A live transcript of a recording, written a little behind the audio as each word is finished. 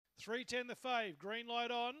3:10 the fave. Green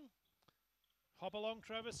light on. Hop along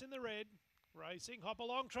Travis in the red. Racing, hop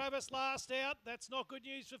along Travis last out. That's not good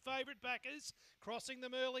news for favourite backers. Crossing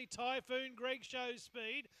them early, Typhoon Greg shows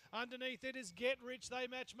speed. Underneath it is Get Rich. They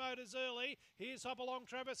match motors early. Here's Hop Along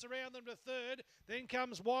Travis around them to third. Then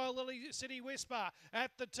comes Wild Lily City Whisper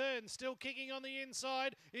at the turn. Still kicking on the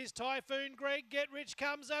inside is Typhoon Greg. Get Rich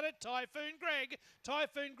comes at it. Typhoon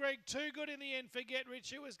Greg too good in the end for Get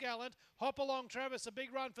Rich, who was gallant. Hop Along Travis, a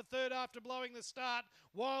big run for third after blowing the start.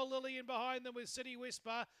 Wild Lily in behind them with City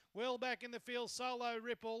Whisper. Well back in the field, Solo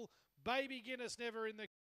Ripple. Baby Guinness never in the